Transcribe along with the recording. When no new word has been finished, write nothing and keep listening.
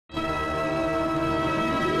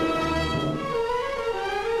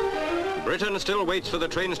Britain still waits for the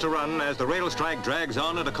trains to run as the rail strike drags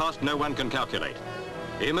on at a cost no one can calculate.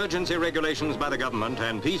 Emergency regulations by the government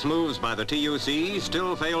and peace moves by the TUC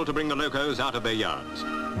still fail to bring the locos out of their yards.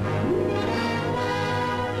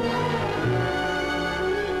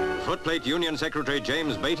 Footplate Union Secretary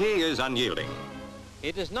James Baty is unyielding.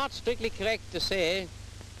 It is not strictly correct to say,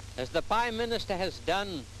 as the Prime Minister has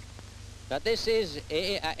done, that this is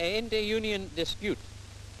an inter-union dispute.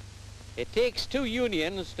 It takes two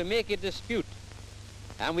unions to make a dispute,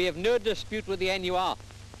 and we have no dispute with the NUR.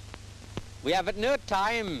 We have at no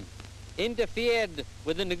time interfered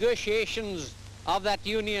with the negotiations of that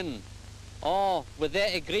union or with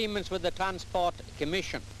their agreements with the Transport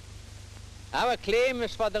Commission. Our claim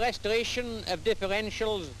is for the restoration of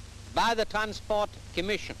differentials by the Transport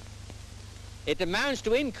Commission. It amounts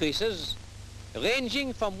to increases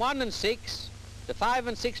ranging from 1 and 6 to 5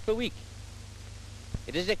 and 6 per week.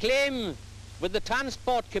 It is a claim with the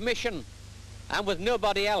Transport Commission and with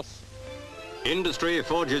nobody else. Industry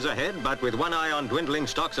forges ahead, but with one eye on dwindling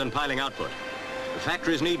stocks and piling output. The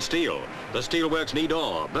factories need steel, the steelworks need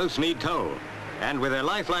ore, both need coal. And with their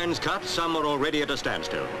lifelines cut, some are already at a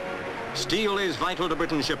standstill. Steel is vital to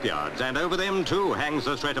Britain's shipyards, and over them too hangs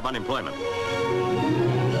the threat of unemployment.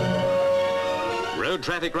 Road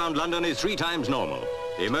traffic round London is 3 times normal.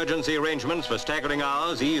 Emergency arrangements for staggering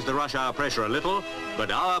hours ease the rush hour pressure a little,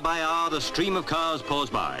 but hour by hour the stream of cars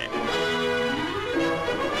pours by.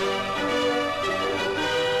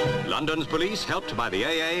 London's police, helped by the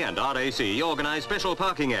AA and R.A.F, organise special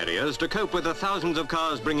parking areas to cope with the thousands of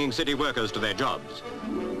cars bringing city workers to their jobs.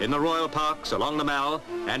 In the Royal Parks, along the Mall,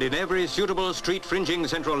 and in every suitable street fringing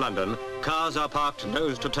central London, cars are parked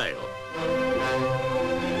nose to tail.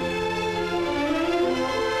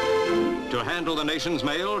 To handle the nation's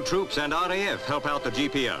mail, troops and R.A.F help out the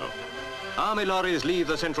G.P.O. Army lorries leave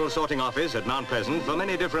the central sorting office at Mount Pleasant for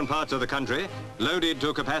many different parts of the country, loaded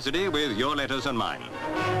to capacity with your letters and mine.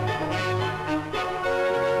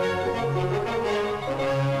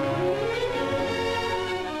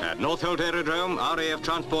 At Northolt aerodrome, R.A.F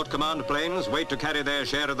Transport Command planes wait to carry their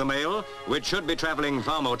share of the mail, which should be travelling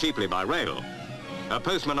far more cheaply by rail. A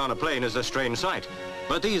postman on a plane is a strange sight,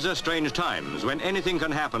 but these are strange times when anything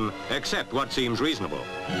can happen except what seems reasonable.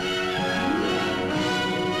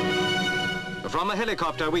 From a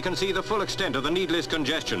helicopter, we can see the full extent of the needless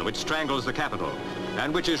congestion which strangles the capital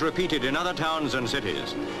and which is repeated in other towns and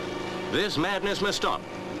cities. This madness must stop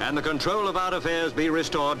and the control of our affairs be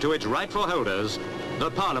restored to its rightful holders,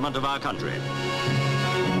 the Parliament of our country.